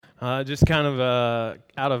Just kind of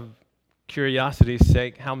out of curiosity's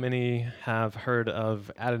sake, how many have heard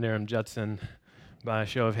of Adoniram Judson by a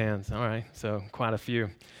show of hands? All right, so quite a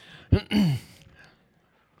few. I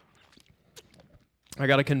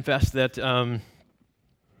got to confess that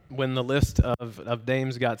when the list of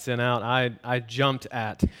names got sent out, I jumped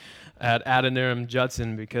at Adoniram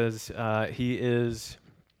Judson because he is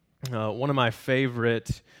one of my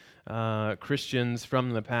favorite Christians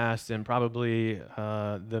from the past, and probably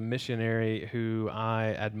the missionary who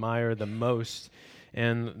I admire the most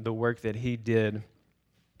in the work that he did.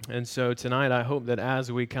 And so tonight, I hope that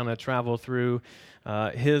as we kind of travel through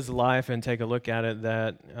his life and take a look at it,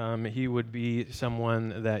 that he would be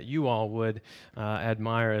someone that you all would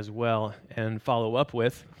admire as well and follow up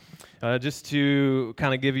with. Just to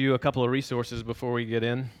kind of give you a couple of resources before we get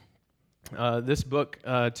in. This book,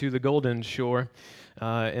 To the Golden Shore,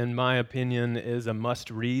 in my opinion, is a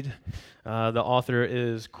must-read. The author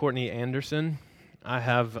is Courtney Anderson. I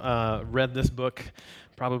have read this book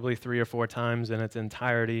probably 3 or 4 times in its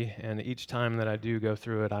entirety, and each time that I do go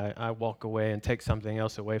through it, I walk away and take something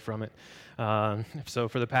else away from it. So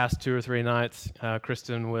for the past 2 or 3 nights,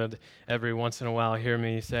 Kristen would every once in a while hear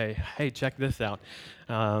me say, "Hey, check this out."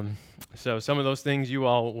 So some of those things you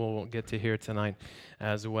all will get to hear tonight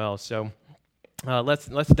as well. So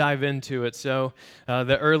let's dive into it. So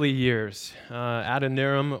the early years.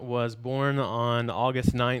 Adoniram was born on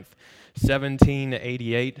August 9th,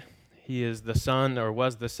 1788. He is the son, or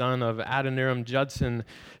was the son, of Adoniram Judson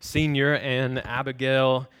Sr. and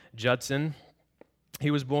Abigail Judson.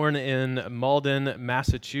 He was born in Malden,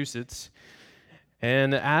 Massachusetts.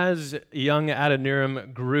 And as young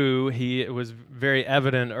Adoniram grew, it was very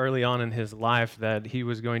evident early on in his life that he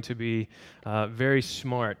was going to be very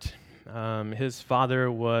smart. His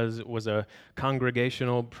father was a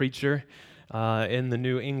congregational preacher in the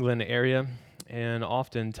New England area, and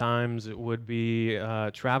oftentimes would be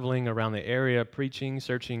traveling around the area preaching,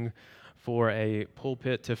 searching for a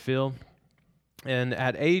pulpit to fill. And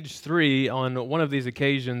at age 3, on one of these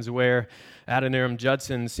occasions where Adoniram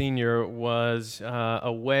Judson Sr. was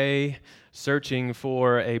away searching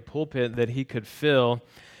for a pulpit that he could fill,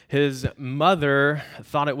 his mother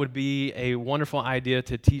thought it would be a wonderful idea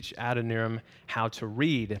to teach Adoniram how to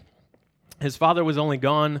read. His father was only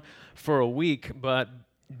gone for a week, but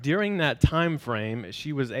during that time frame,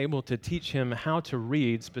 she was able to teach him how to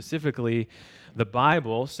read, specifically the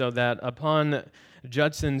Bible, so that upon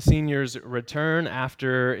Judson Sr.'s return,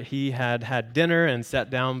 after he had had dinner and sat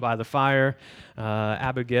down by the fire,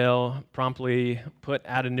 Abigail promptly put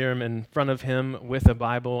Adoniram in front of him with a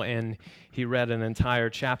Bible, and he read an entire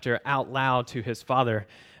chapter out loud to his father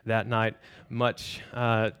that night, much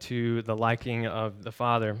to the liking of the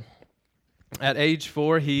father. At age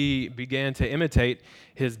 4, he began to imitate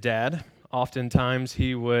his dad. Oftentimes,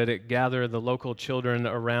 he would gather the local children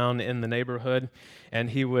around in the neighborhood, and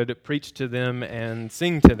he would preach to them and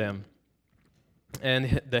sing to them.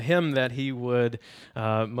 And the hymn that he would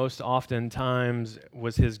most oftentimes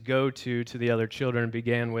was his go-to to the other children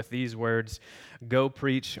began with these words, "Go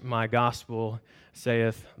preach my gospel,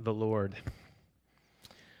 saith the Lord."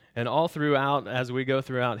 And all throughout, as we go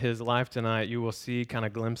throughout his life tonight, you will see kind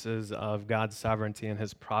of glimpses of God's sovereignty and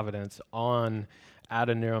his providence on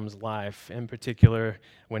Adoniram's life. In particular,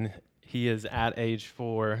 when he is at age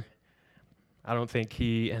 4, I don't think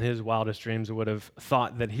he, in his wildest dreams, would have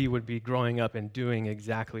thought that he would be growing up and doing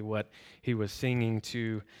exactly what he was singing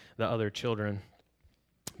to the other children.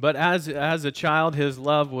 But as a child, his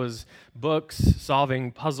love was books,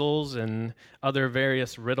 solving puzzles, and other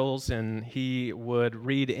various riddles, and he would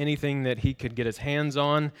read anything that he could get his hands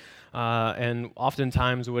on, and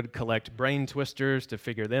oftentimes would collect brain twisters to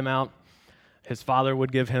figure them out. His father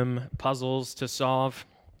would give him puzzles to solve.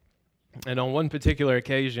 And on one particular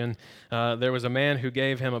occasion, there was a man who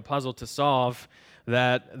gave him a puzzle to solve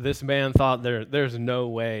that this man thought there's no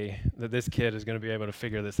way that this kid is going to be able to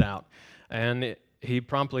figure this out. And he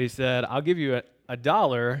promptly said, "I'll give you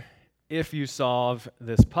 $1 if you solve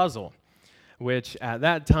this puzzle," which at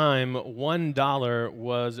that time, $1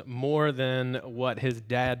 was more than what his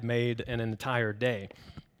dad made in an entire day.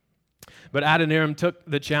 But Adoniram took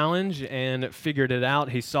the challenge and figured it out.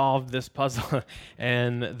 He solved this puzzle,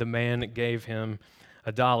 and the man gave him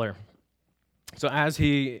 $1. So as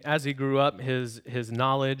he grew up, his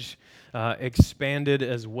knowledge expanded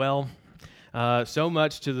as well, so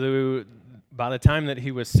much by the time that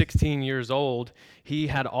he was 16 years old, he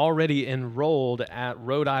had already enrolled at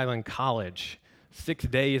Rhode Island College, 6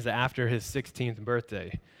 days after his 16th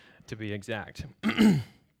birthday, to be exact.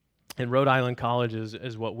 And Rhode Island College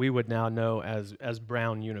is what we would now know as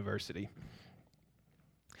Brown University.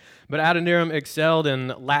 But Adoniram excelled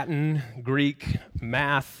in Latin, Greek,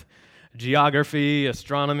 math, geography,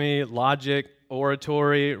 astronomy, logic,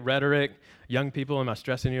 oratory, rhetoric. Young people, am I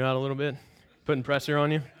stressing you out a little bit? Putting pressure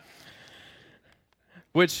on you?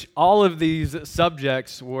 Which all of these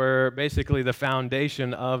subjects were basically the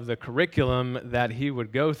foundation of the curriculum that he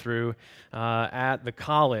would go through at the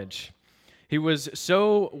college. He was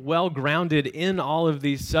so well grounded in all of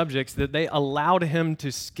these subjects that they allowed him to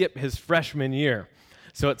skip his freshman year.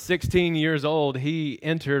 So at 16 years old, he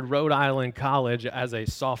entered Rhode Island College as a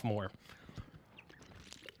sophomore.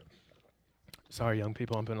 Sorry, young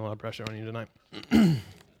people, I'm putting a lot of pressure on you tonight.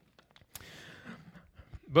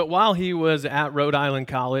 But while he was at Rhode Island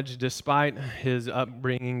College, despite his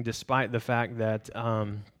upbringing, despite the fact that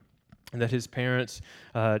that his parents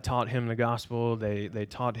taught him the gospel, they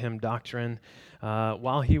taught him doctrine,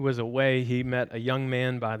 while he was away, he met a young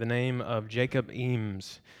man by the name of Jacob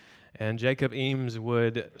Eames. And Jacob Eames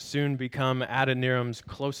would soon become Adoniram's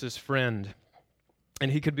closest friend. And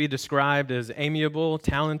he could be described as amiable,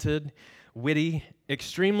 talented, witty,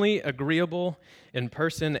 extremely agreeable in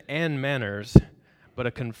person and manners, but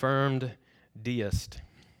a confirmed deist.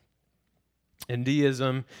 In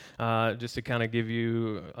deism, just to kind of give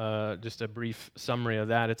you just a brief summary of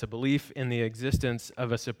that, it's a belief in the existence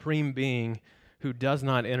of a supreme being who does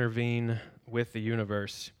not intervene with the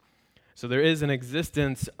universe. So there is an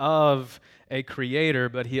existence of a creator,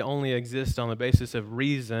 but he only exists on the basis of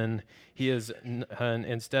reason. He is,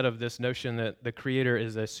 instead of this notion that the creator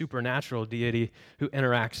is a supernatural deity who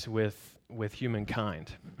interacts with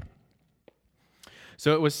humankind.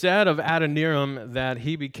 So it was said of Adoniram that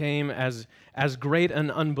he became as great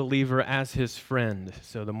an unbeliever as his friend.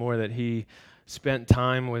 So the more that he spent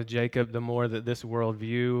time with Jacob, the more that this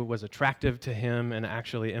worldview was attractive to him and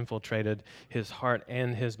actually infiltrated his heart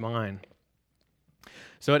and his mind.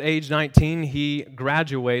 So at age 19, he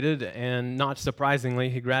graduated, and not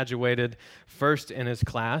surprisingly, he graduated first in his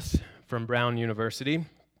class from Brown University.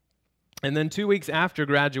 And then 2 weeks after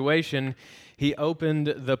graduation, he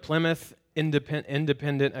opened the Plymouth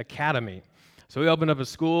Independent Academy. So he opened up a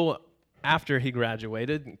school after he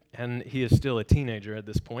graduated, and he is still a teenager at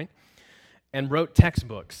this point, and wrote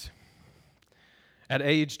textbooks. At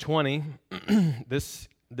age 20, this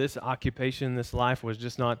occupation, this life was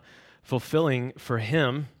just not fulfilling for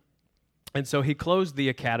him, and so he closed the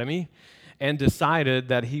academy and decided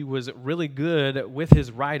that he was really good with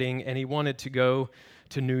his writing and he wanted to go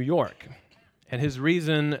to New York. And his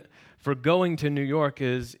reason for going to New York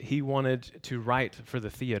is he wanted to write for the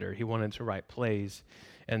theater. He wanted to write plays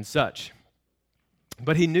and such.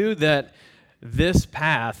 But he knew that this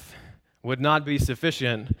path would not be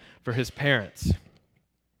sufficient for his parents.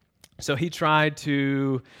 So he tried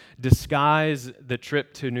to disguise the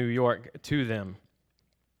trip to New York to them.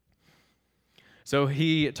 So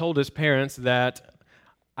he told his parents that,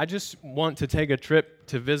 I just want to take a trip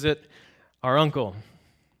to visit our uncle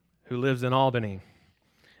who lives in Albany.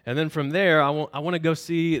 And then from there, I want to go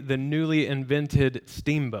see the newly invented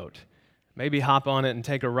steamboat. Maybe hop on it and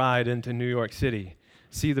take a ride into New York City.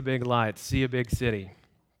 See the big lights, see a big city.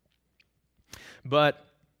 But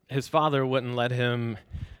his father wouldn't let him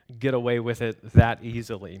get away with it that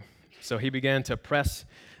easily. So he began to press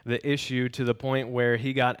the issue to the point where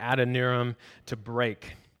he got Adoniram to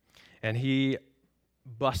break. And he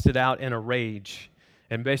busted out in a rage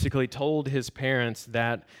and basically told his parents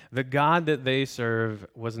that the God that they serve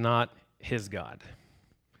was not his God.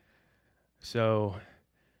 So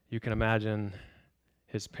you can imagine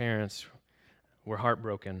his parents were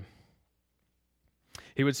heartbroken.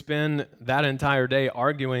 He would spend that entire day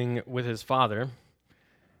arguing with his father,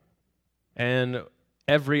 and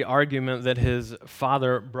every argument that his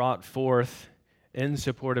father brought forth in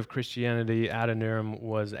support of Christianity, Adoniram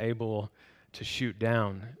was able to shoot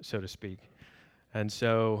down, so to speak. And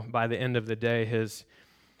so by the end of the day,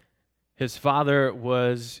 his father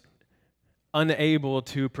was unable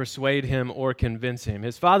to persuade him or convince him.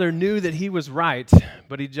 His father knew that he was right,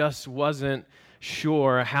 but he just wasn't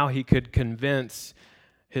sure how he could convince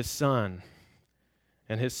his son.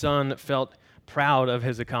 And his son felt proud of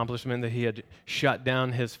his accomplishment, that he had shut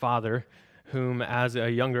down his father, whom as a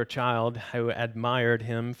younger child, who admired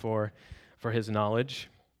him for his knowledge.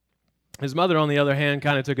 His mother, on the other hand,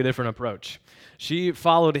 kind of took a different approach. She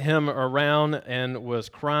followed him around and was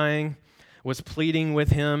crying, was pleading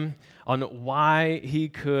with him on why he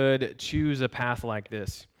could choose a path like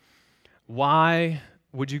this. Why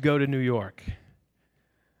would you go to New York?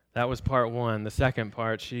 That was part one. The second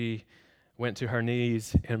part, she went to her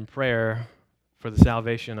knees in prayer for the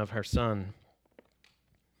salvation of her son.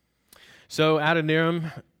 So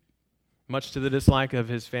Adoniram, much to the dislike of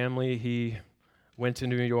his family, he went to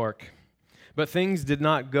New York. But things did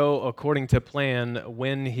not go according to plan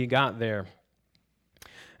when he got there.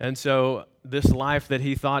 And so this life that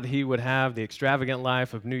he thought he would have, the extravagant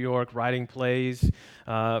life of New York, writing plays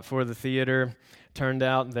for the theater, turned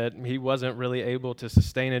out that he wasn't really able to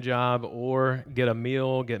sustain a job or get a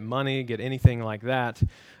meal, get money, get anything like that.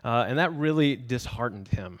 And that really disheartened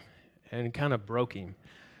him and kind of broke him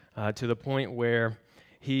to the point where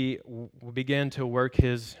he began to work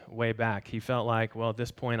his way back. He felt like, well, at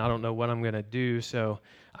this point, I don't know what I'm going to do, so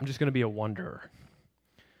I'm just going to be a wanderer.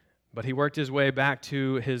 But he worked his way back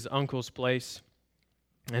to his uncle's place,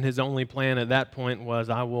 and his only plan at that point was,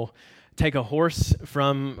 I will take a horse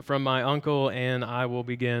from my uncle, and I will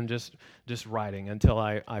begin just riding until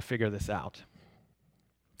I figure this out.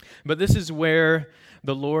 But this is where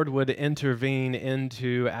the Lord would intervene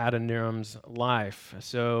into Adoniram's life.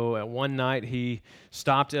 So one night he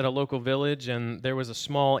stopped at a local village, and there was a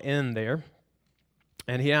small inn there,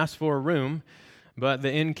 and he asked for a room, but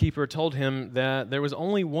the innkeeper told him that there was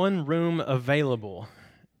only one room available,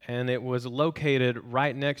 and it was located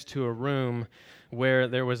right next to a room where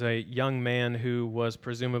there was a young man who was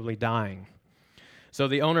presumably dying. So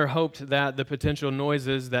the owner hoped that the potential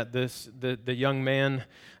noises that the young man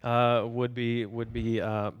would be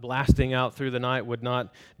blasting out through the night would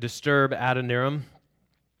not disturb Adoniram.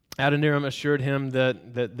 Adoniram assured him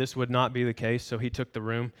that this would not be the case, so he took the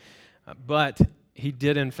room. But he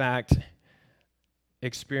did, in fact,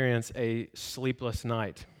 experience a sleepless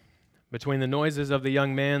night. Between the noises of the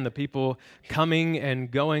young man, the people coming and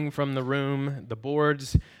going from the room, the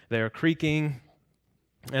boards, they're creaking,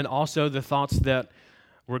 and also the thoughts that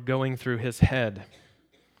were going through his head.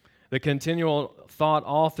 The continual thought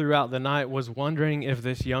all throughout the night was wondering if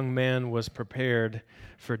this young man was prepared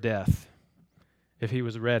for death, if he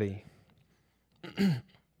was ready.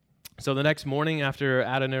 So the next morning, after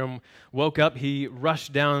Adoniram woke up, he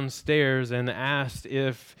rushed downstairs and asked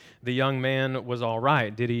if the young man was all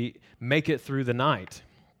right. Did he make it through the night?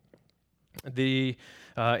 The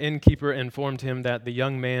innkeeper informed him that the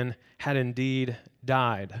young man had indeed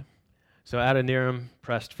died. So Adoniram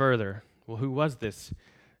pressed further. Well, who was this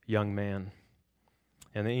young man?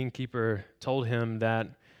 And the innkeeper told him that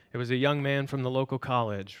it was a young man from the local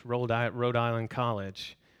college, Rhode Island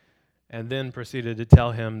College, and then proceeded to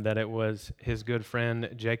tell him that it was his good friend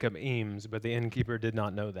Jacob Eames, but the innkeeper did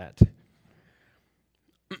not know that.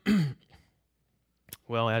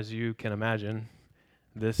 Well, as you can imagine,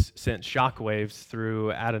 this sent shockwaves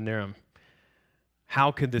through Adoniram.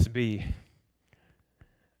 How could this be?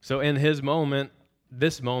 So in this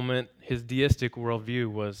moment, his deistic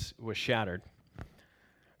worldview was shattered.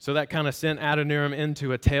 So that kind of sent Adoniram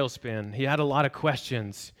into a tailspin. He had a lot of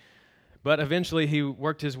questions. But eventually he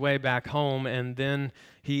worked his way back home, and then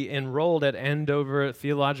he enrolled at Andover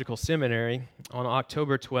Theological Seminary on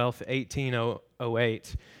October 12th,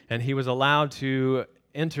 1808, and he was allowed to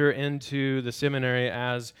enter into the seminary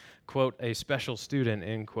as, quote, a special student,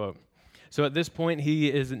 end quote. So at this point,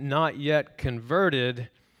 he is not yet converted,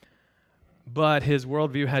 but his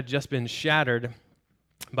worldview had just been shattered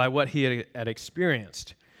by what he had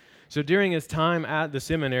experienced. So during his time at the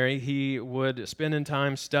seminary, he would spend in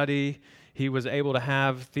time study. He was able to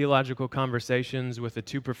have theological conversations with the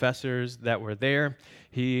two professors that were there.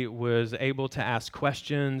 He was able to ask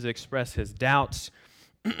questions, express his doubts,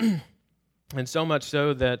 and so much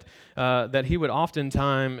so that he would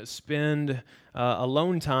oftentimes spend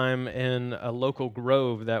alone time in a local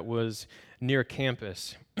grove that was near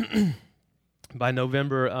campus. By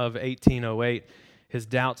November of 1808, his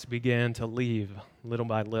doubts began to leave little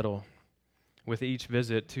by little with each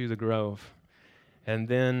visit to the grove. And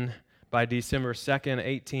then by December 2nd,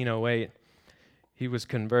 1808, he was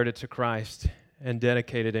converted to Christ and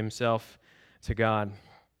dedicated himself to God.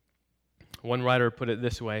 One writer put it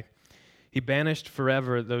this way: he banished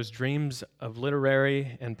forever those dreams of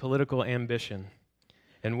literary and political ambition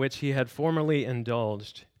in which he had formerly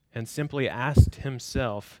indulged, and simply asked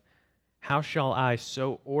himself, how shall I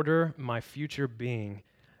so order my future being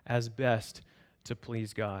as best to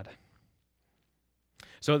please God?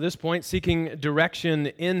 So at this point, seeking direction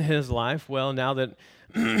in his life, well, now that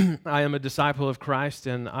I am a disciple of Christ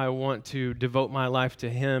and I want to devote my life to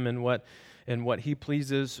him and what he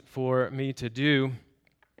pleases for me to do,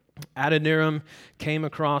 Adoniram came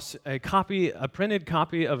across a printed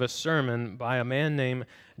copy of a sermon by a man named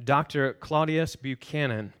Dr. Claudius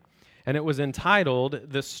Buchanan, and it was entitled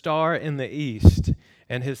 "The Star in the East,"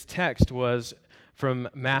 and his text was from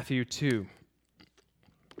Matthew 2.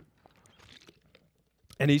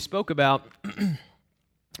 And he spoke about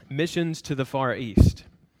missions to the Far East.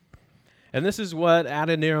 And this is what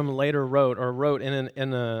Adoniram later wrote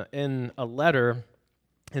in a letter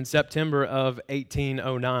in September of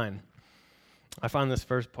 1809. I find this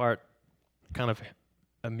first part kind of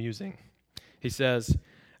amusing. He says,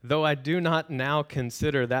 "Though I do not now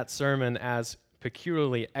consider that sermon as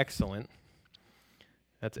peculiarly excellent,"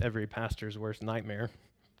 that's every pastor's worst nightmare,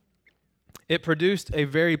 "it produced a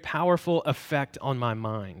very powerful effect on my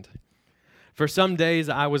mind. For some days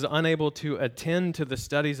I was unable to attend to the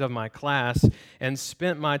studies of my class and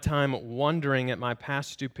spent my time wondering at my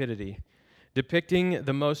past stupidity, depicting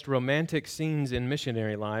the most romantic scenes in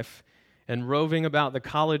missionary life, and roving about the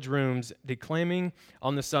college rooms declaiming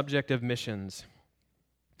on the subject of missions.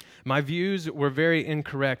 My views were very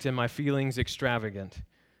incorrect and my feelings extravagant,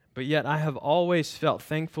 but yet I have always felt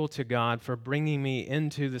thankful to God for bringing me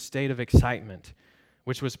into the state of excitement,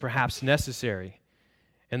 which was perhaps necessary,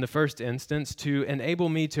 in the first instance, to enable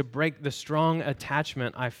me to break the strong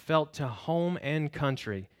attachment I felt to home and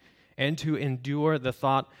country, and to endure the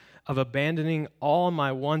thought of abandoning all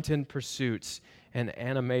my wanton pursuits and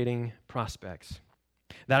animating prospects.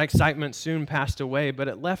 That excitement soon passed away, but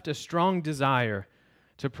it left a strong desire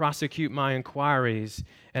to prosecute my inquiries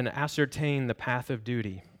and ascertain the path of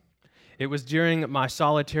duty. It was during my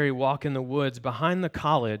solitary walk in the woods behind the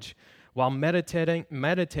college, while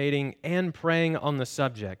meditating and praying on the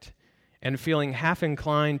subject, and feeling half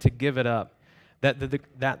inclined to give it up, that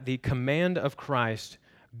the command of Christ,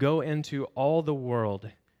 'Go into all the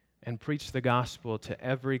world and preach the gospel to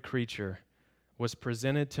every creature,' was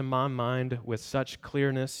presented to my mind with such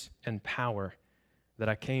clearness and power that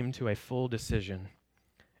I came to a full decision,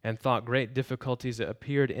 and thought great difficulties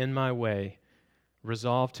appeared in my way,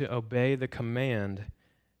 resolved to obey the command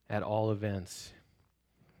at all events."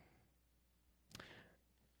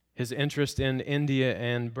 His interest in India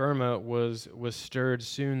and Burma was stirred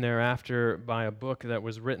soon thereafter by a book that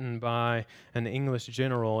was written by an English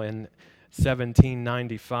general in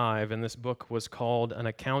 1795, and this book was called An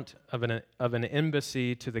Account of an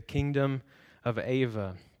Embassy to the Kingdom of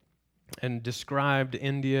Ava, and described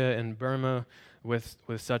India and Burma with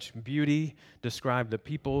such beauty, described the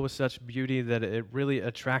people with such beauty that it really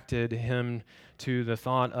attracted him to the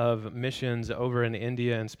thought of missions over in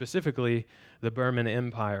India, and specifically the Burman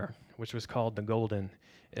Empire, which was called the Golden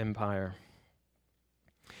Empire.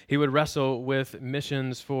 He would wrestle with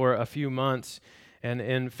missions for a few months, and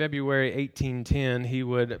in February 1810, he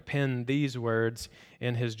would pen these words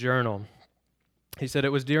in his journal. He said, "It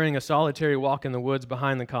was during a solitary walk in the woods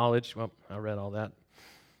behind the college." Well, I read all that.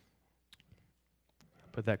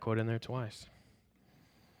 Put that quote in there twice.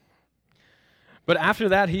 But after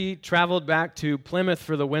that, he traveled back to Plymouth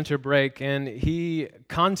for the winter break, and he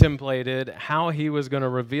contemplated how he was going to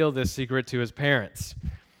reveal this secret to his parents.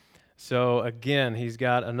 So again, he's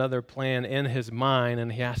got another plan in his mind,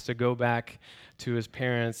 and he has to go back to his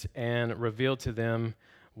parents and reveal to them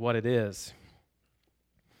what it is.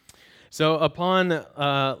 So upon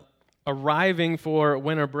arriving for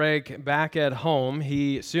winter break back at home,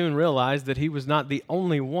 he soon realized that he was not the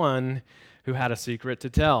only one who had a secret to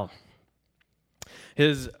tell.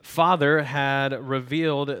 His father had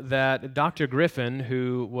revealed that Dr. Griffin,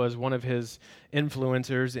 who was one of his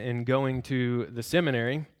influencers in going to the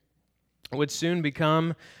seminary, would soon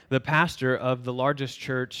become the pastor of the largest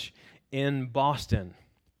church in Boston.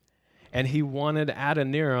 And he wanted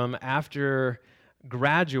Adoniram, after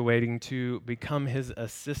graduating, to become his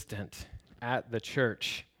assistant at the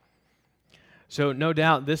church. So no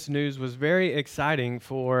doubt this news was very exciting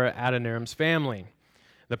for Adoniram's family,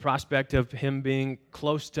 the prospect of him being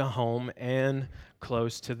close to home and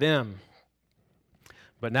close to them.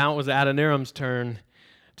 But now it was Adoniram's turn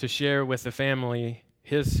to share with the family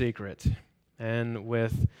his secret, and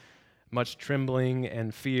with much trembling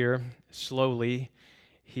and fear, slowly,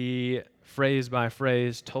 he, phrase by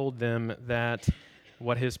phrase, told them that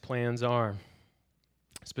what his plans are,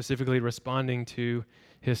 specifically responding to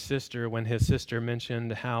his sister when his sister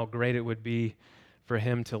mentioned how great it would be for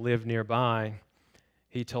him to live nearby.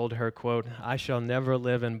 He told her, quote, "I shall never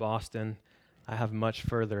live in Boston. I have much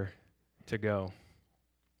further to go."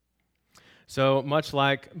 So much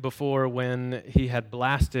like before when he had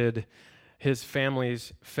blasted his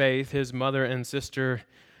family's faith, his mother and sister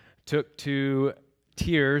took to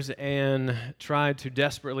tears and tried to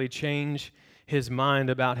desperately change his mind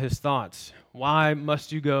about his thoughts. Why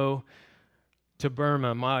must you go to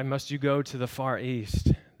Burma? Why must you go to the Far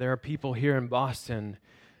East? There are people here in Boston,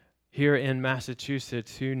 here in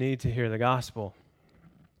Massachusetts, who need to hear the gospel.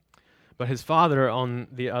 But his father, on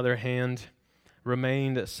the other hand,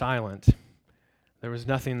 remained silent. There was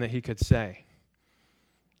nothing that he could say.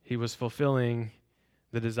 He was fulfilling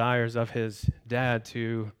the desires of his dad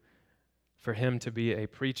to for him to be a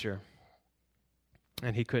preacher,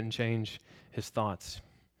 and he couldn't change his thoughts.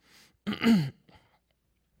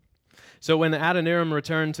 So when Adoniram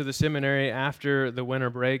returned to the seminary after the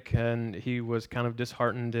winter break, and he was kind of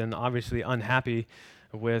disheartened and obviously unhappy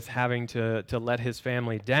with having to let his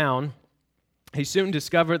family down, he soon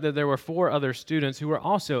discovered that there were 4 other students who were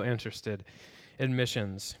also interested in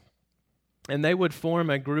missions. And they would form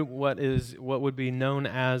a group, what would be known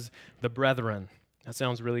as the Brethren. That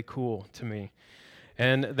sounds really cool to me.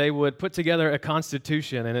 And they would put together a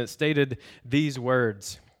constitution, and it stated these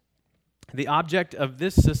words: "The object of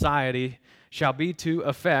this society shall be to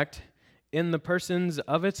effect, in the persons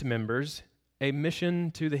of its members, a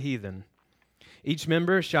mission to the heathen. Each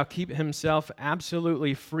member shall keep himself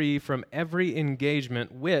absolutely free from every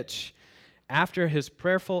engagement which, after his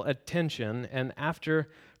prayerful attention and after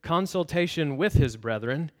consultation with his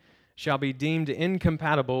brethren, shall be deemed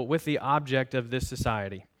incompatible with the object of this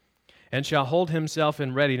society, and shall hold himself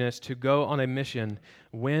in readiness to go on a mission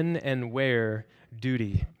when and where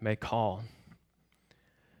duty may call."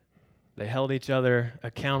 They held each other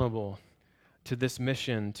accountable to this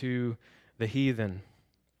mission to the heathen.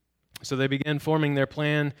 So they began forming their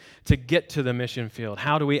plan to get to the mission field.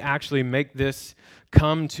 How do we actually make this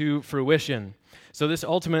come to fruition? So this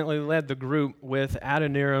ultimately led the group, with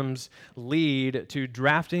Adoniram's lead, to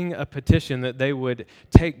drafting a petition that they would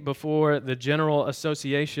take before the General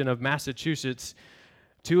Association of Massachusetts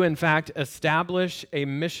to, in fact, establish a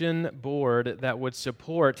mission board that would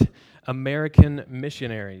support American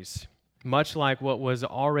missionaries, much like what was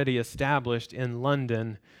already established in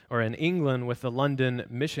London, or in England, with the London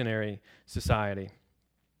Missionary Society.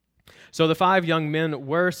 So the 5 young men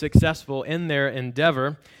were successful in their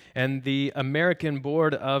endeavor, and the American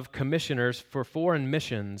Board of Commissioners for Foreign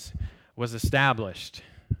Missions was established.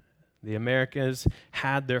 The Americas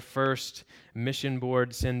had their first mission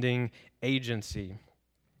board sending agency.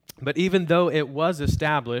 But even though it was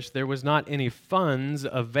established, there was not any funds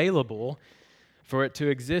available for it to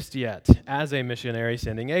exist yet as a missionary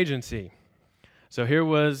sending agency. So here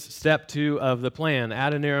was step 2 of the plan.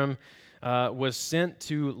 Adoniram was sent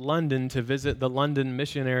to London to visit the London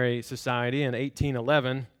Missionary Society in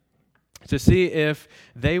 1811 to see if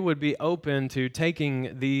they would be open to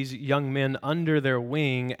taking these young men under their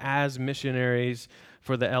wing as missionaries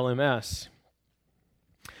for the LMS.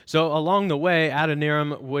 So along the way,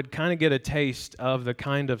 Adoniram would kind of get a taste of the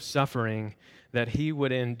kind of suffering that he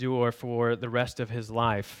would endure for the rest of his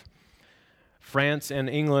life. France and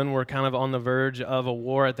England were kind of on the verge of a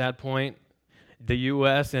war at that point. The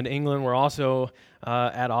U.S. and England were also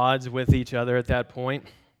at odds with each other at that point.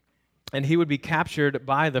 And he would be captured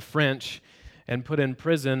by the French and put in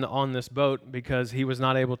prison on this boat because he was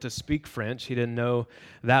not able to speak French. He didn't know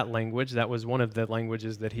that language. That was one of the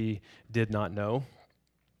languages that he did not know.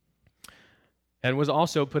 And was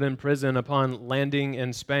also put in prison upon landing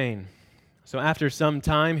in Spain. So after some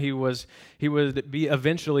time, he would be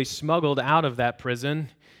eventually smuggled out of that prison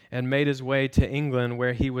and made his way to England,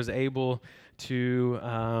 where he was able to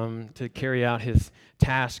carry out his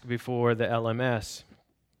task before the LMS.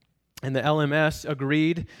 And the LMS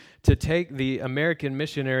agreed to take the American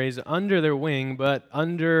missionaries under their wing, but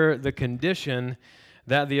under the condition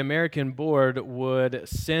that the American board would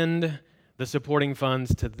send the supporting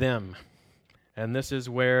funds to them. And this is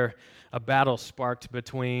where a battle sparked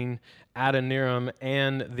between Adoniram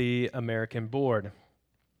and the American board.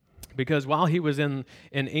 Because while he was in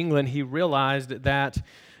England, he realized that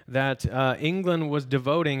England was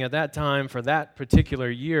devoting at that time, for that particular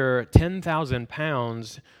year,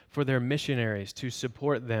 £10,000 for their missionaries to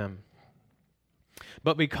support them.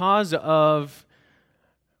 But because of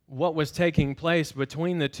what was taking place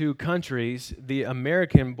between the two countries, the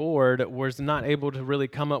American board was not able to really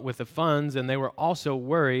come up with the funds, and they were also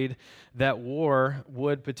worried that war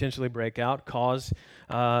would potentially break out, cause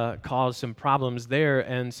some problems there,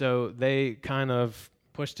 and so they kind of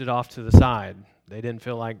pushed it off to the side. They didn't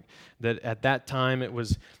feel like that at that time it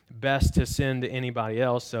was best to send anybody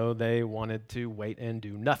else, so they wanted to wait and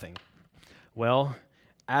do nothing. Well,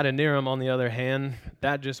 Adoniram, on the other hand,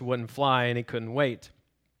 that just wouldn't fly, and he couldn't wait.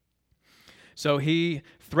 So he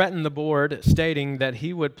threatened the board, stating that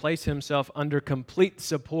he would place himself under complete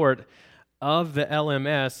support of the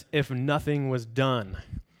LMS if nothing was done.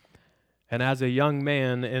 And as a young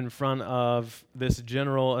man in front of this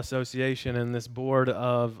general association and this board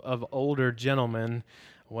of older gentlemen,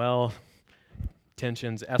 well,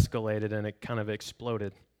 tensions escalated and it kind of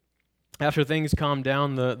exploded. After things calmed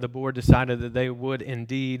down, the board decided that they would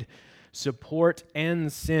indeed support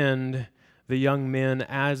and send the young men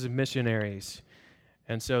as missionaries.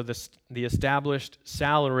 And so the established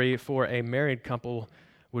salary for a married couple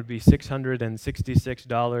would be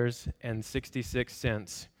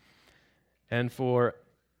 $666.66. And for,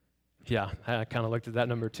 I kind of looked at that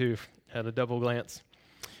number too, had a double glance.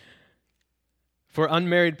 For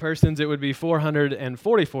unmarried persons, it would be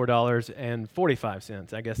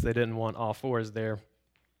 $444.45. I guess they didn't want all fours there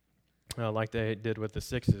like they did with the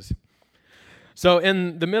sixes. So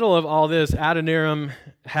in the middle of all this, Adoniram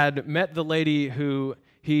had met the lady who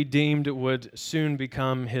he deemed would soon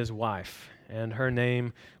become his wife, and her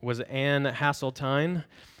name was Anne Hasseltine.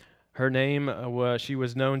 Her name she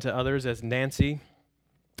was known to others as Nancy.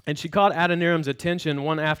 And she caught Adoniram's attention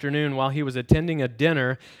one afternoon while he was attending a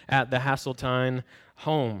dinner at the Hasseltine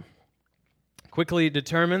home. Quickly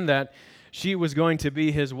determined that she was going to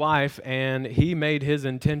be his wife, and he made his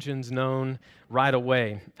intentions known right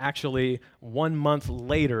away, actually 1 month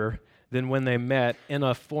later than when they met, in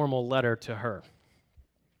a formal letter to her.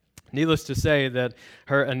 Needless to say that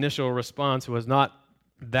her initial response was not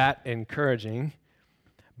that encouraging,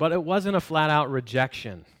 but it wasn't a flat-out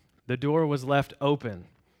rejection. The door was left open.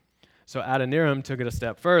 So Adoniram took it a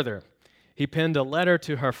step further. He penned a letter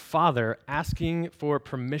to her father asking for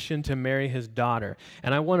permission to marry his daughter.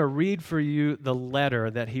 And I want to read for you the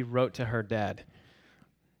letter that he wrote to her dad.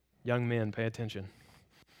 Young men, pay attention.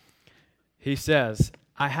 He says,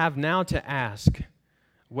 "I have now to ask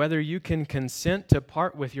whether you can consent to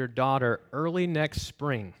part with your daughter early next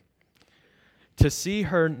spring, to see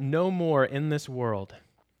her no more in this world,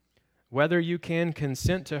 whether you can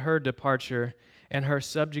consent to her departure and her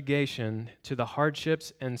subjugation to the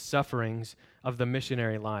hardships and sufferings of the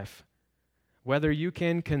missionary life, whether you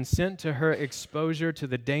can consent to her exposure to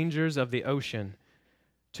the dangers of the ocean,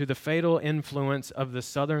 to the fatal influence of the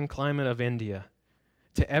southern climate of India,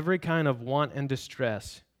 to every kind of want and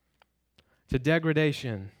distress, to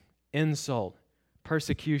degradation, insult,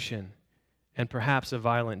 persecution, and perhaps a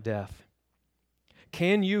violent death.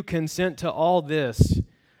 Can you consent to all this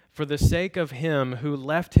for the sake of him who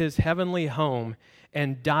left his heavenly home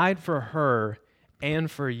and died for her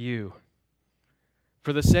and for you,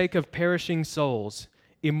 for the sake of perishing souls,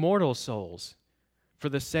 immortal souls, for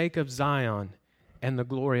the sake of Zion and the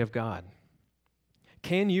glory of God?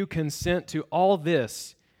 Can you consent to all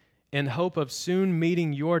this in hope of soon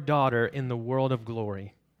meeting your daughter in the world of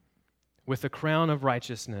glory, with the crown of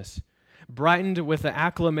righteousness, brightened with the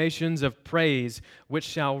acclamations of praise, which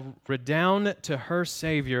shall redound to her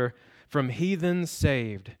Savior from heathens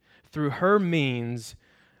saved, through her means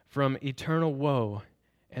from eternal woe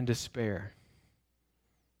and despair?"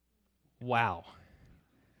 Wow.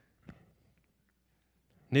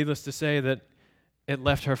 Needless to say that it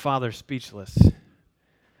left her father speechless.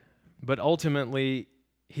 But ultimately,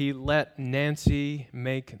 he let Nancy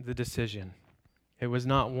make the decision. It was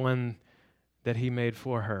not one that he made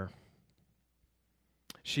for her.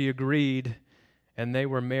 She agreed, and they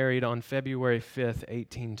were married on February 5th,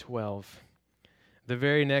 1812. The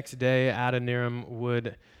very next day, Adoniram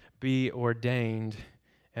would be ordained,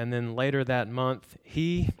 and then later that month,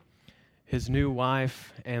 he, his new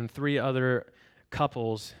wife, and 3 other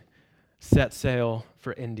couples set sail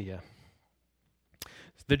for India.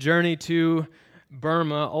 The journey to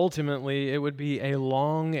Burma, ultimately, it would be a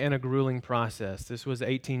long and a grueling process. This was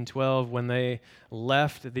 1812 when they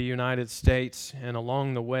left the United States, and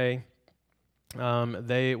along the way, when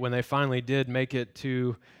they finally did make it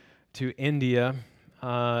to India,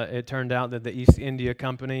 it turned out that the East India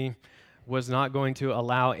Company was not going to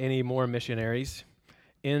allow any more missionaries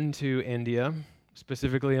into India,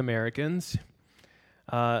 specifically Americans,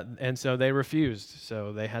 and so they refused.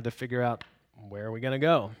 So they had to figure out, where are we going to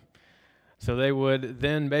go? So they would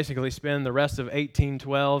then basically spend the rest of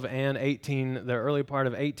 1812 and the early part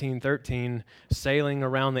of 1813 sailing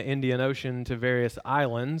around the Indian Ocean to various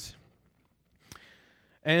islands.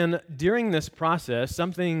 And during this process,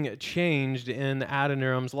 something changed in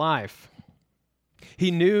Adoniram's life. He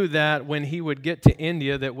knew that when he would get to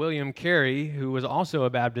India, that William Carey, who was also a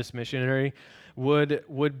Baptist missionary,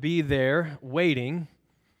 would be there waiting.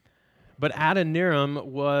 But Adoniram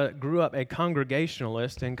grew up a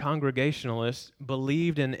Congregationalist, and Congregationalists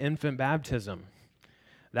believed in infant baptism.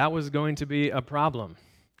 That was going to be a problem,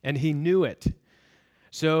 and he knew it.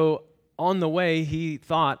 So on the way, he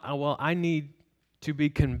thought, I need to be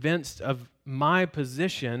convinced of my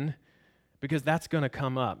position because that's going to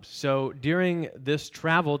come up. So during this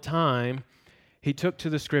travel time, he took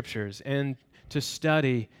to the Scriptures and to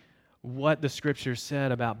study what the Scriptures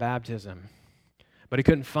said about baptism. But he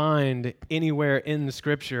couldn't find anywhere in the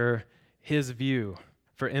Scripture his view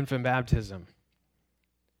for infant baptism.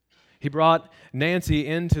 He brought Nancy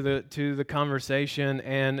into the conversation,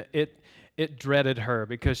 and it it dreaded her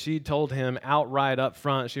because she told him outright up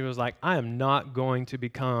front, she was like, I am not going to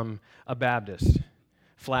become a Baptist,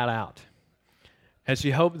 flat out. And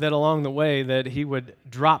she hoped that along the way that he would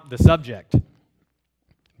drop the subject.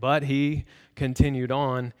 But he continued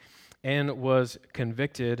on and was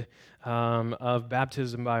convicted of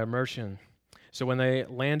baptism by immersion. So when they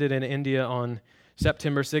landed in India on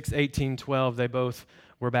September 6, 1812, they both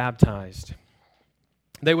were baptized.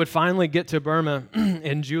 They would finally get to Burma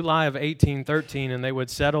in July of 1813, and they would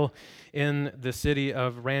settle in the city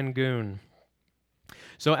of Rangoon.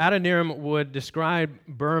 So Adoniram would describe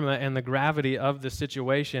Burma and the gravity of the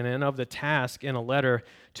situation and of the task in a letter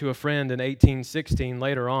to a friend in 1816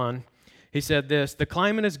 later on. He said this, "The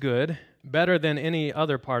climate is good, better than any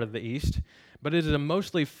other part of the East, but it is a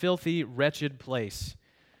mostly filthy, wretched place.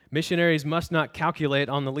 Missionaries must not calculate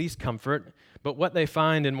on the least comfort, but what they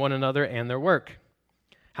find in one another and their work.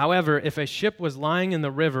 However, if a ship was lying in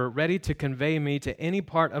the river ready to convey me to any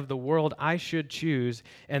part of the world I should choose,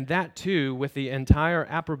 and that too with the entire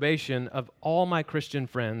approbation of all my Christian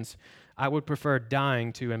friends, I would prefer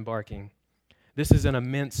dying to embarking. This is an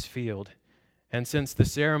immense field, and since the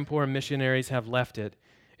Serampore missionaries have left it,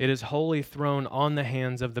 it is wholly thrown on the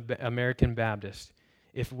hands of the American Baptists.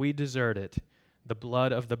 If we desert it, the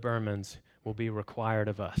blood of the Burmans will be required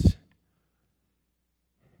of us."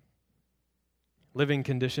 Living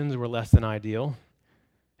conditions were less than ideal.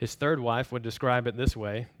 His third wife would describe it this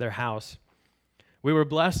way, their house. "We were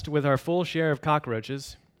blessed with our full share of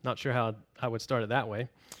cockroaches." Not sure how I would start it that way.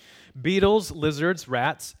 "Beetles, lizards,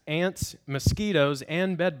 rats, ants, mosquitoes,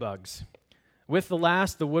 and bedbugs. With the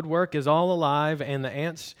last, the woodwork is all alive, and the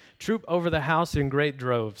ants troop over the house in great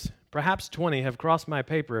droves. Perhaps 20 have crossed my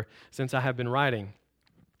paper since I have been writing.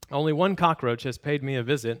 Only one cockroach has paid me a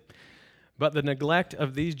visit, but the neglect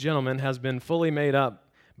of these gentlemen has been fully made up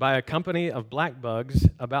by a company of black bugs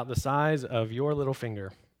about the size of your little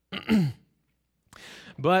finger."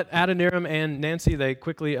 But Adoniram and Nancy, they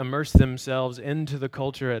quickly immersed themselves into the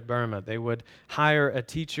culture at Burma. They would hire a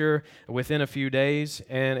teacher within a few days,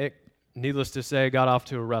 and it, needless to say, got off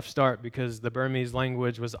to a rough start because the Burmese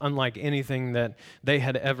language was unlike anything that they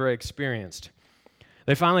had ever experienced.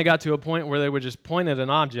 They finally got to a point where they would just point at an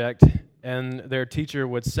object and their teacher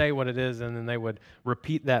would say what it is, and then they would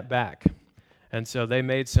repeat that back. And so they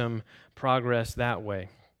made some progress that way.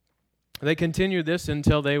 They continued this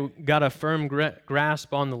until they got a firm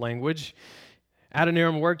grasp on the language.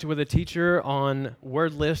 Adoniram worked with a teacher on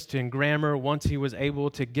word list and grammar once he was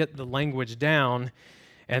able to get the language down,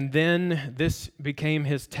 and then this became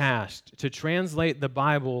his task, to translate the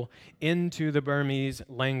Bible into the Burmese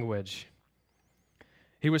language.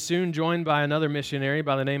 He was soon joined by another missionary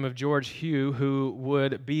by the name of George Hugh, who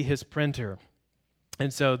would be his printer.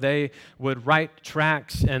 And so they would write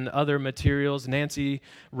tracts and other materials. Nancy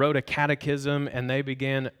wrote a catechism, and they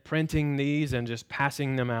began printing these and just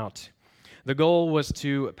passing them out. The goal was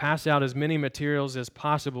to pass out as many materials as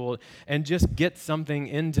possible and just get something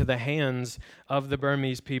into the hands of the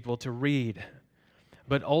Burmese people to read.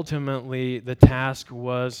 But ultimately, the task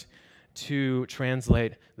was to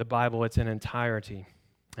translate the Bible in its entirety.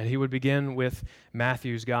 And he would begin with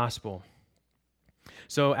Matthew's gospel.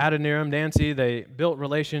 So Adoniram, Nancy, they built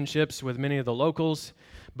relationships with many of the locals,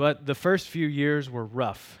 but the first few years were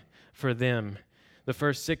rough for them, the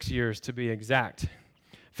first 6 years to be exact.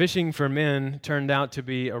 Fishing for men turned out to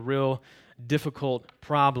be a real difficult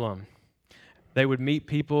problem. They would meet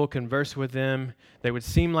people, converse with them. They would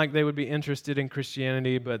seem like they would be interested in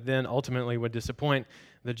Christianity, but then ultimately would disappoint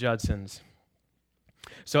the Judsons.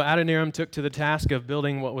 So Adoniram took to the task of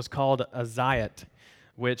building what was called a zayat,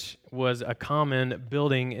 which was a common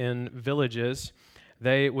building in villages.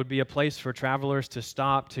 They would be a place for travelers to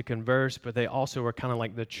stop, to converse, but they also were kind of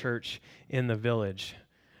like the church in the village.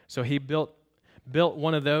 So he built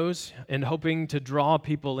one of those and hoping to draw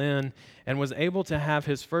people in, and was able to have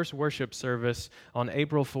his first worship service on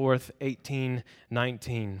April 4th,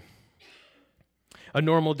 1819. A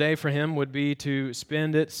normal day for him would be to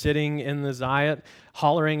spend it sitting in the zayat,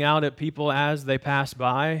 hollering out at people as they pass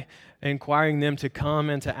by, inquiring them to come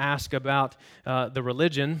and to ask about the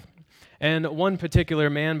religion. And one particular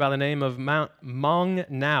man by the name of Maung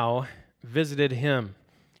Nao visited him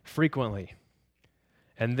frequently.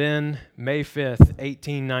 And then, May 5th,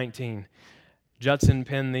 1819, Judson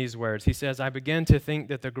penned these words. He says, "I began to think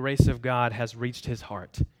that the grace of God has reached his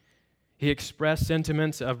heart. He expressed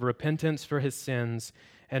sentiments of repentance for his sins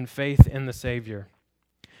and faith in the Savior.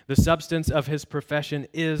 The substance of his profession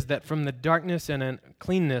is that from the darkness and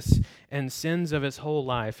uncleanness and sins of his whole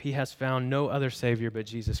life, he has found no other Savior but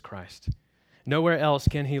Jesus Christ. Nowhere else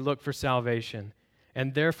can he look for salvation,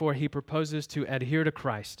 and therefore he proposes to adhere to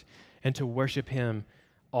Christ and to worship him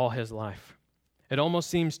all his life. It almost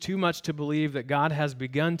seems too much to believe that God has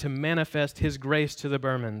begun to manifest his grace to the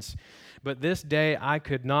Burmans. But this day I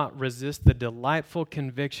could not resist the delightful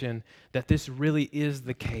conviction that this really is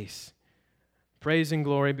the case. Praise and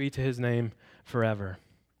glory be to his name forever.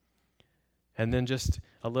 And then just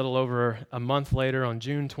a little over a month later, on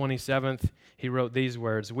June 27th, he wrote these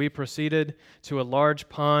words: "We proceeded to a large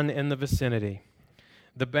pond in the vicinity,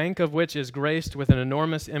 the bank of which is graced with an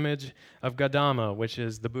enormous image of Gautama, which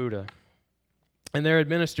is the Buddha. And there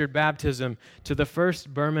administered baptism to the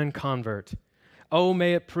first Burman convert. Oh,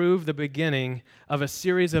 may it prove the beginning of a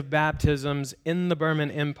series of baptisms in the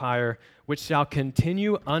Burman Empire, which shall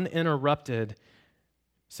continue uninterrupted,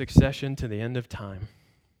 succession to the end of time."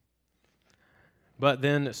 But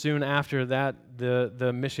then soon after that,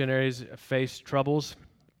 the missionaries faced troubles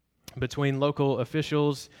between local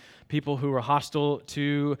officials, people who were hostile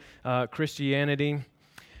to Christianity.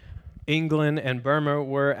 England and Burma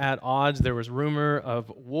were at odds. There was rumor of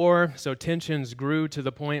war, so tensions grew to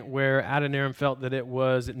the point where Adoniram felt that it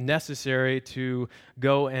was necessary to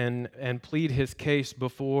go and plead his case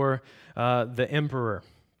before the emperor,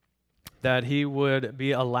 that he would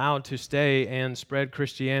be allowed to stay and spread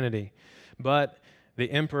Christianity. But the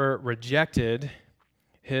emperor rejected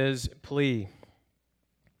his plea.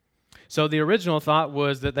 So the original thought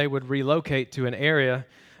was that they would relocate to an area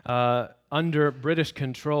under British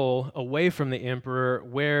control, away from the emperor,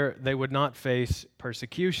 where they would not face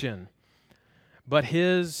persecution. But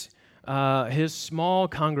his small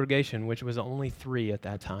congregation, which was only 3 at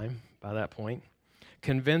that time, by that point,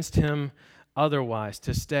 convinced him otherwise,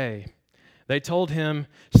 to stay. They told him,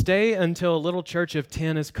 "Stay until a little church of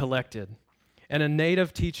 10 is collected, and a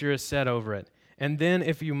native teacher is set over it. And then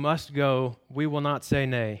if you must go, we will not say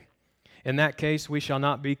nay. In that case, we shall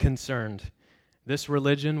not be concerned. This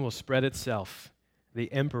religion will spread itself.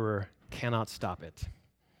 The emperor cannot stop it."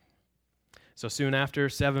 So soon after,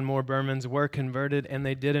 7 more Burmans were converted, and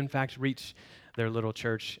they did in fact reach their little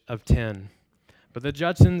church of 10. But the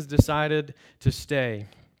Judsons decided to stay.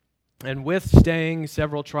 And with staying,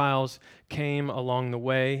 several trials came along the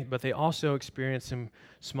way, but they also experienced some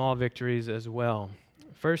small victories as well.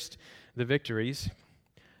 First, the victories.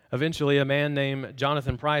 Eventually, a man named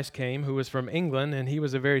Jonathan Price came, who was from England, and he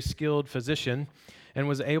was a very skilled physician and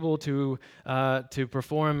was able to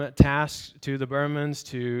perform tasks to the Burmans,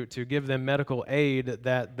 to give them medical aid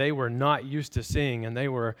that they were not used to seeing, and they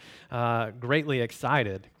were greatly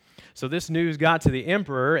excited. So this news got to the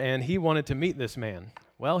emperor, and he wanted to meet this man.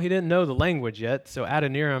 Well, he didn't know the language yet, so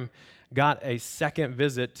Adoniram got a second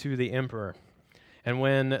visit to the emperor. And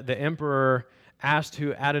when the emperor asked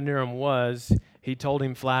who Adoniram was, he told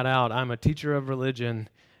him flat out, "I'm a teacher of religion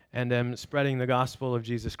and am spreading the gospel of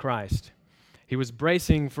Jesus Christ." He was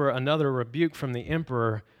bracing for another rebuke from the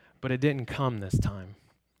emperor, but it didn't come this time.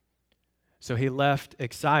 So he left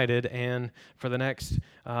excited, and for the next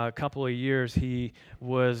couple of years, he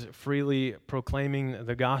was freely proclaiming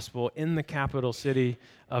the gospel in the capital city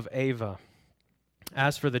of Ava.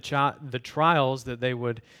 As for the trials that they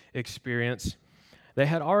would experience, they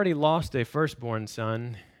had already lost a firstborn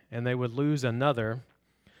son, and they would lose another.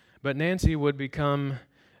 But Nancy would become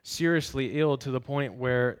seriously ill to the point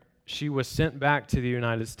where she was sent back to the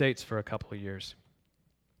United States for a couple of years.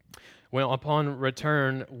 Well, upon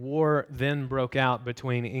return, war then broke out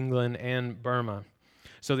between England and Burma.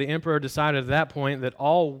 So the emperor decided at that point that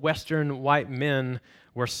all Western white men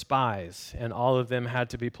were spies, and all of them had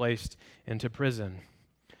to be placed into prison.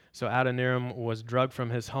 So Adoniram was drugged from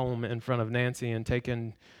his home in front of Nancy and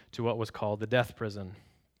taken to what was called the death prison.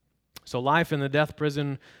 So life in the death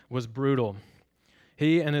prison was brutal.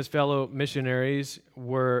 He and his fellow missionaries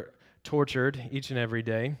were tortured each and every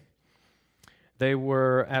day. They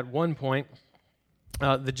were at one point,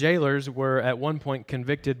 the jailers were at one point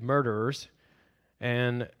convicted murderers,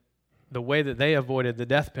 and the way that they avoided the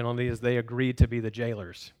death penalty is they agreed to be the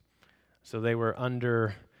jailers. So they were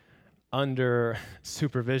under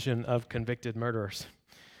supervision of convicted murderers.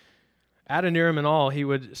 Adoniram in all, he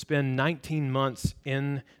would spend 19 months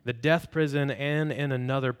in the death prison and in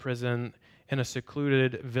another prison in a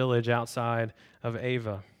secluded village outside of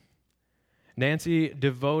Ava. Nancy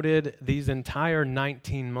devoted these entire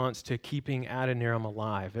 19 months to keeping Adoniram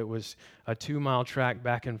alive. It was a 2-mile trek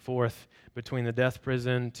back and forth between the death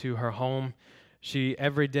prison to her home. She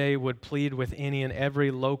every day would plead with any and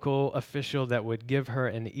every local official that would give her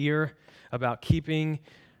an ear about keeping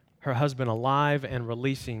her husband alive and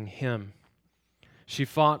releasing him. She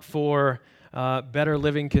fought for better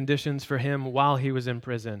living conditions for him while he was in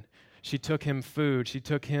prison. She took him food. She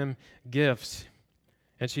took him gifts.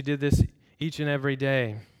 And she did this each and every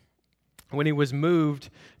day. When he was moved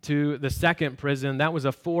to the second prison, that was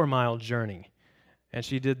a 4-mile journey. And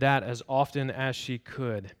she did that as often as she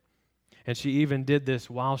could. And she even did this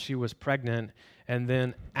while she was pregnant and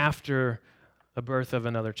then after the birth of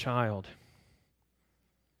another child.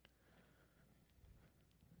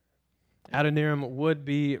 Adoniram would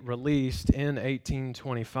be released in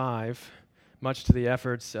 1825, much to the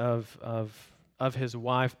efforts of his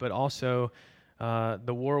wife, but also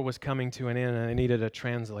the war was coming to an end and they needed a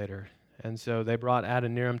translator. And so they brought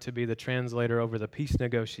Adoniram to be the translator over the peace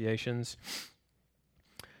negotiations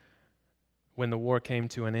when the war came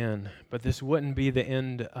to an end. But this wouldn't be the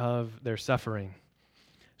end of their suffering.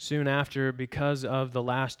 Soon after, because of the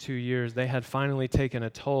last 2 years, they had finally taken a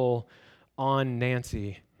toll on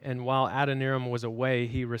Nancy. And while Adoniram was away,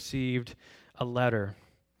 he received a letter.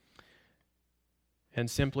 And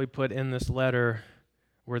simply put in this letter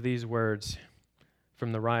were these words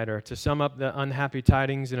from the writer. To sum up the unhappy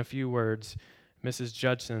tidings in a few words, Mrs.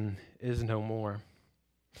 Judson is no more.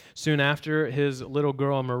 Soon after, his little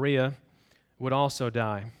girl Maria would also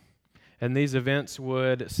die. And these events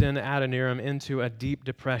would send Adoniram into a deep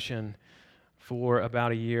depression for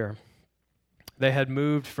about a year. They had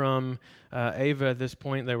moved from Ava at this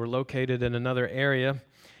point. They were located in another area,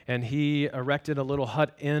 and he erected a little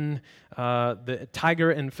hut in the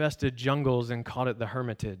tiger-infested jungles and called it the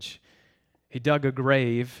Hermitage. He dug a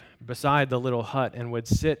grave beside the little hut and would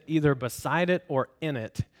sit either beside it or in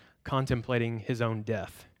it, contemplating his own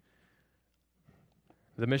death.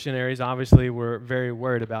 The missionaries obviously were very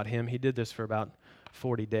worried about him. He did this for about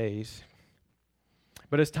 40 days.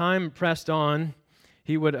 But as time pressed on,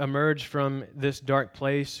 he would emerge from this dark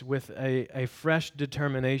place with a fresh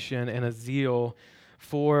determination and a zeal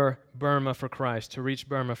for Burma for Christ, to reach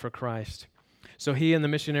Burma for Christ. So he and the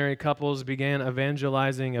missionary couples began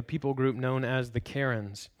evangelizing a people group known as the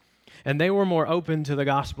Karens. And they were more open to the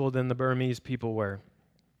gospel than the Burmese people were.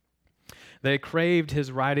 They craved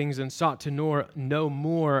his writings and sought to know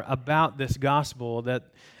more about this gospel that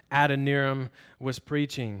Adoniram was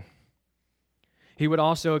preaching. He would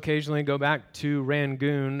also occasionally go back to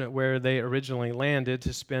Rangoon, where they originally landed,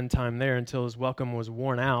 to spend time there until his welcome was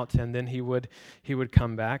worn out, and then he would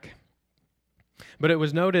come back. But it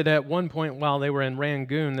was noted at one point while they were in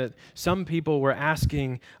Rangoon that some people were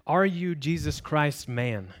asking, "Are you Jesus Christ's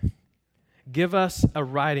man? Give us a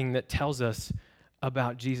writing that tells us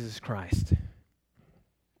about Jesus Christ."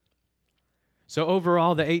 So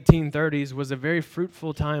overall, the 1830s was a very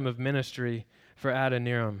fruitful time of ministry for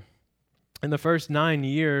Adoniram. In the first 9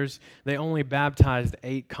 years, they only baptized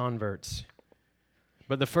 8 converts.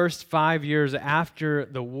 But the first 5 years after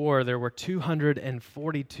the war, there were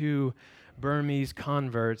 242 Burmese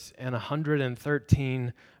converts and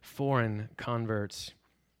 113 foreign converts.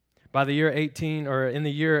 In the year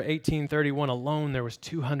 1831 alone, there was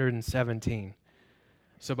 217.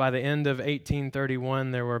 So by the end of 1831,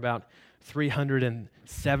 there were about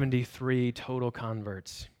 373 total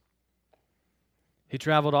converts. He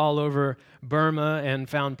traveled all over Burma and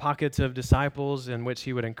found pockets of disciples in which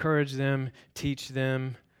he would encourage them, teach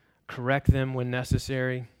them, correct them when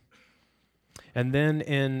necessary. And then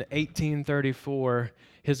in 1834,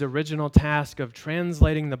 his original task of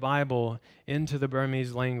translating the Bible into the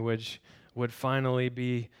Burmese language would finally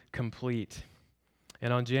be complete.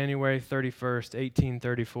 And on January 31st,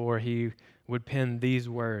 1834, he would pen these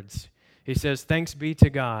words. He says, "Thanks be to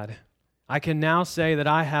God. I can now say that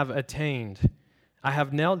I have attained. I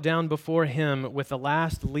have knelt down before him with the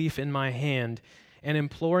last leaf in my hand and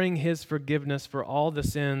imploring his forgiveness for all the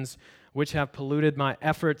sins which have polluted my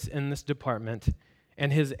efforts in this department,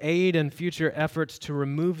 and his aid in future efforts to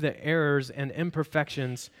remove the errors and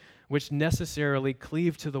imperfections which necessarily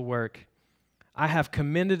cleave to the work. I have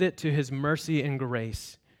commended it to his mercy and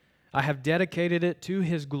grace. I have dedicated it to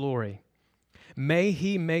his glory. May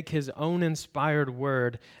he make his own inspired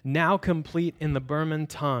word, now complete in the Burman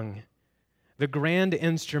tongue, the grand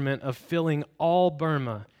instrument of filling all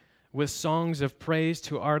Burma with songs of praise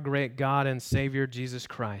to our great God and Savior Jesus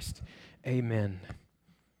Christ. Amen."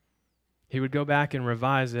 He would go back and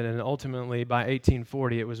revise it, and ultimately by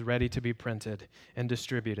 1840 it was ready to be printed and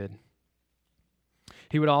distributed.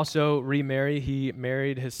 He would also remarry. He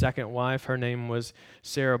married his second wife. Her name was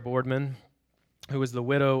Sarah Boardman, who was the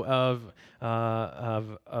widow of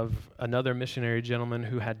another missionary gentleman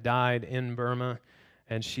who had died in Burma,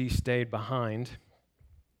 and she stayed behind.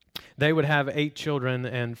 They would have 8 children,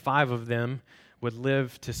 and 5 of them would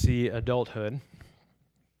live to see adulthood.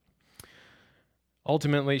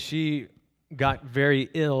 Ultimately, she got very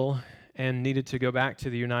ill and needed to go back to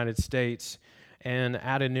the United States, and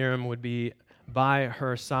Adoniram would be by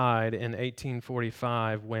her side in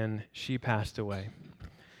 1845 when she passed away.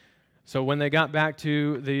 So when they got back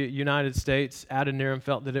to the United States, Adoniram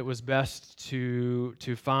felt that it was best to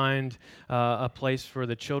find a place for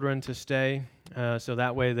the children to stay, so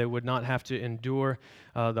that way they would not have to endure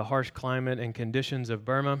the harsh climate and conditions of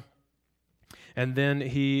Burma. And then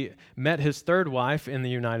he met his third wife in the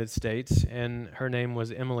United States, and her name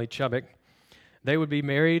was Emily Chubbuck. They would be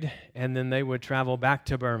married, and then they would travel back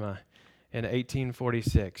to Burma in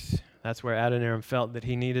 1846. That's where Adoniram felt that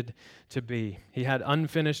he needed to be. He had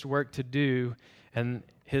unfinished work to do, and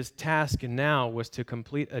his task now was to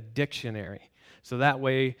complete a dictionary. So that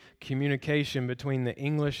way, communication between the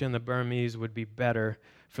English and the Burmese would be better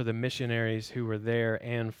for the missionaries who were there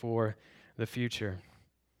and for the future.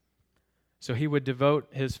 So he would devote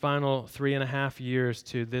his final 3.5 years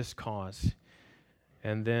to this cause.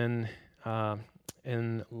 And then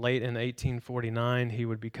late in 1849, he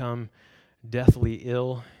would become deathly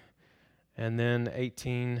ill. And then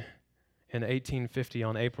in 1850,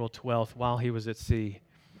 on April 12th, while he was at sea,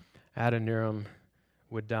 Adoniram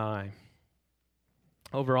would die.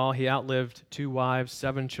 Overall, he outlived 2 wives,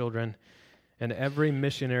 7 children, and every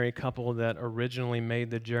missionary couple that originally made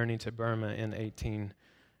the journey to Burma in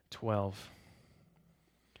 1812.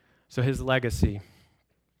 So his legacy.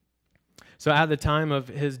 So at the time of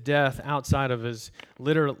his death, outside of his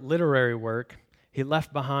literary work, he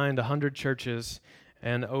left behind 100 churches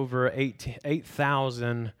and over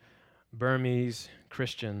 8,000 Burmese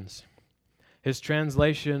Christians. His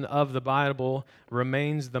translation of the Bible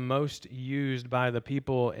remains the most used by the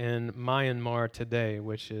people in Myanmar today,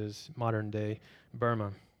 which is modern-day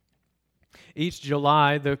Burma. Each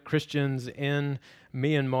July, the Christians in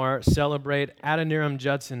Myanmar celebrate Adoniram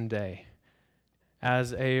Judson Day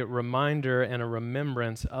as a reminder and a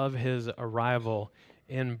remembrance of his arrival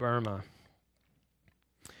in Burma.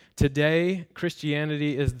 Today,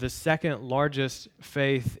 Christianity is the second largest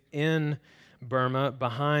faith in Burma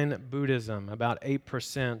behind Buddhism. About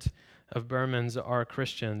 8% of Burmans are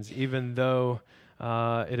Christians, even though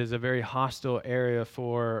it is a very hostile area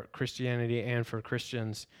for Christianity and for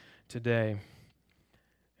Christians today.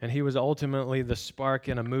 And he was ultimately the spark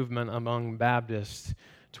in a movement among Baptists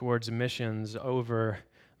towards missions over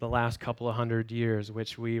the last couple of hundred years,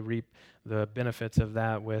 which we reap the benefits of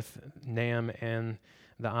that with NAM and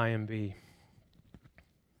the IMB.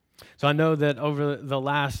 So I know that over the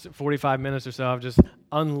last 45 minutes or so, I've just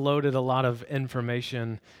unloaded a lot of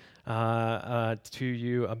information to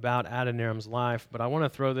you about Adoniram's life, but I want to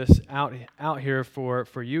throw this out here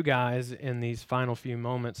for you guys in these final few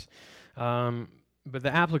moments. But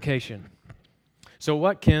the application. So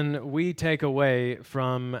what can we take away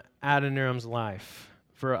from Adoniram's life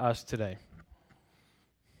for us today?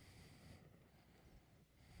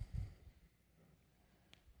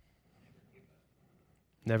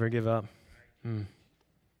 Never give up. Hmm.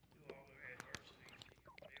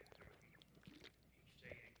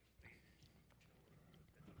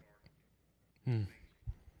 Hmm.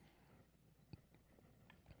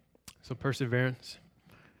 So perseverance.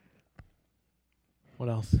 What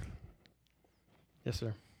else? Yes,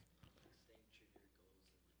 sir.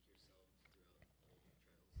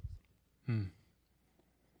 Hmm.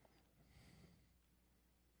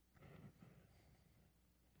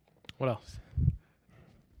 What else?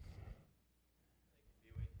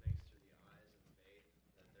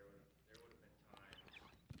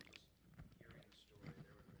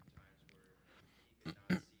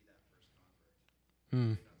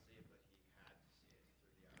 Hmm.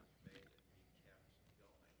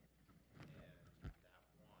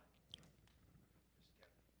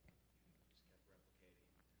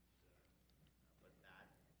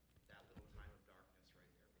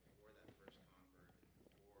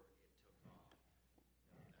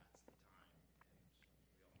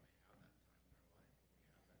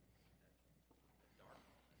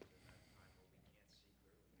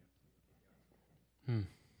 Hmm.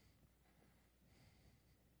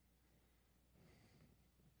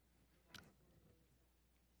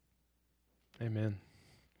 Amen.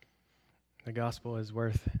 The gospel is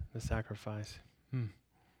worth the sacrifice. Hmm.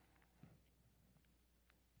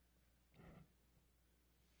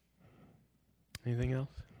 Anything else?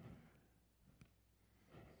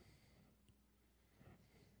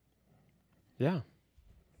 Yeah.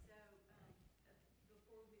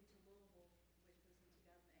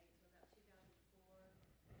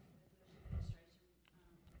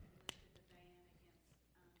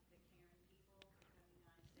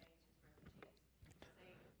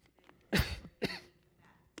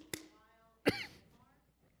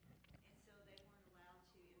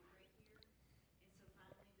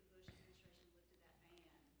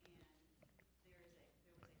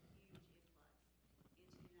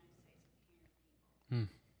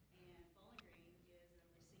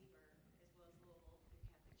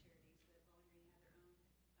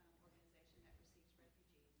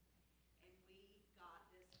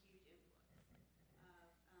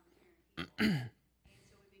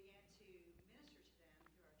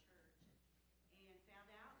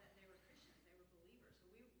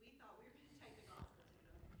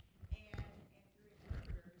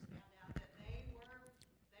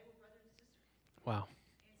 Wow.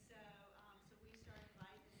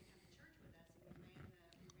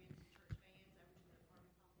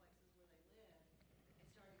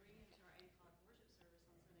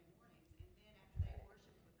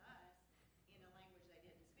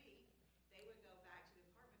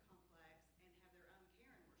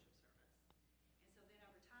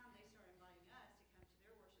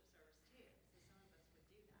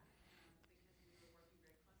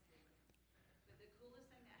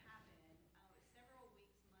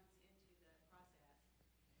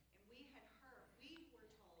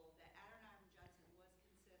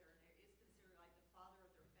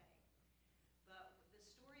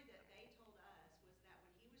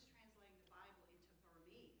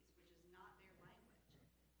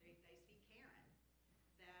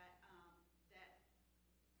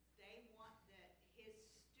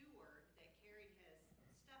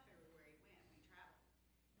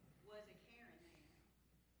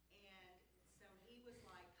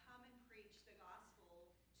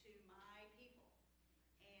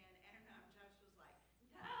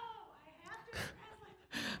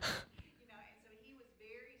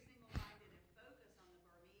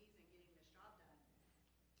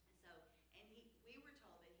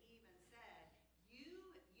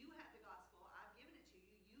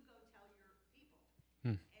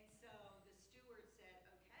 Hmm.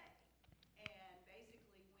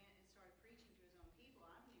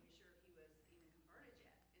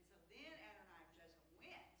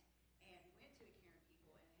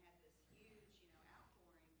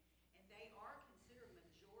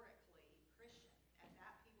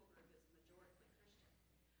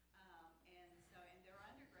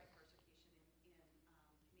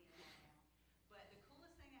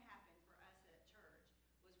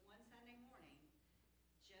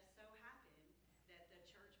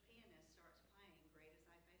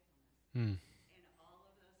 Hmm.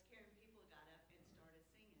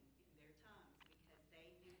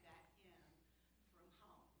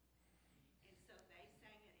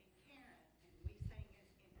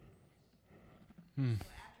 Hmm.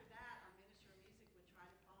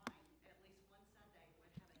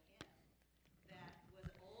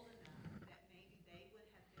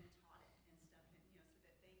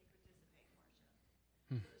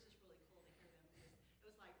 Hmm.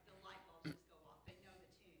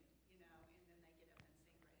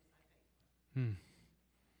 Hmm.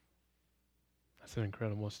 That's an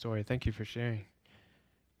incredible story. Thank you for sharing.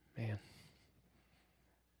 Man.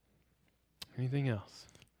 Anything else?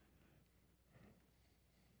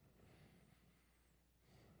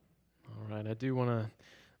 All right. I do want to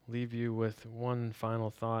leave you with one final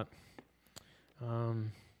thought.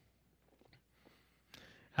 Um,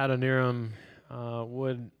 Adoniram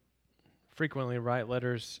would frequently write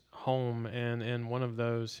letters home, and in one of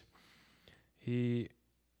those, he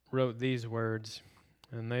wrote these words,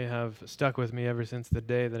 and they have stuck with me ever since the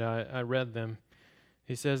day that I read them.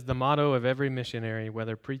 He says, "The motto of every missionary,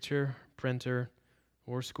 whether preacher, printer,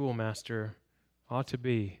 or schoolmaster, ought to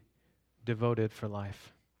be devoted for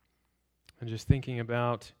life." And just thinking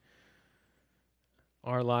about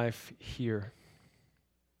our life here,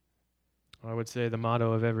 I would say the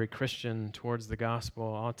motto of every Christian towards the gospel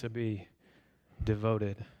ought to be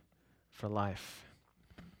devoted for life.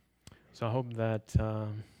 So I hope that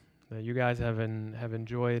that you guys have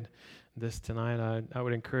enjoyed this tonight. I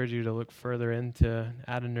would encourage you to look further into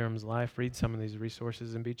Adoniram's life, read some of these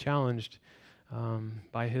resources, and be challenged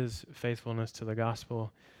by his faithfulness to the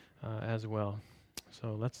gospel as well.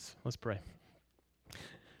 So let's pray.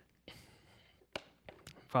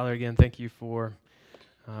 Father, again, thank you for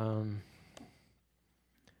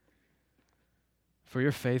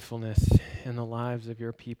your faithfulness in the lives of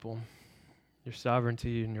your people, your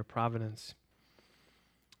sovereignty and your providence.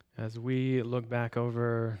 As we look back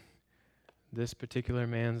over this particular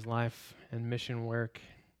man's life and mission work,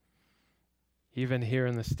 even here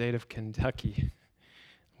in the state of Kentucky,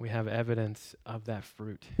 we have evidence of that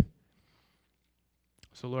fruit.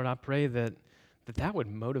 So Lord, I pray that would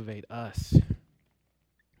motivate us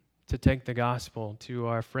to take the gospel to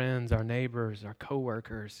our friends, our neighbors, our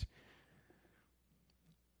coworkers,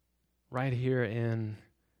 right here in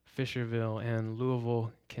Fisherville and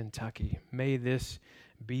Louisville, Kentucky. May this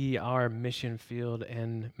be our mission field,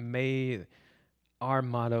 and may our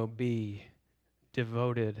motto be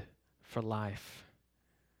devoted for life.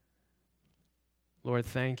 Lord,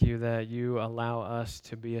 thank you that you allow us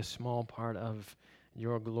to be a small part of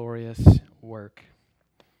your glorious work.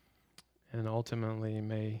 And ultimately,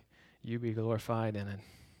 may you be glorified in it.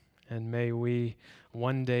 And may we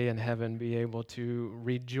one day in heaven be able to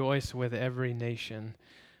rejoice with every nation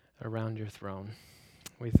around your throne.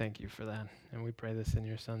 We thank you for that. And we pray this in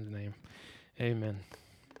your Son's name. Amen.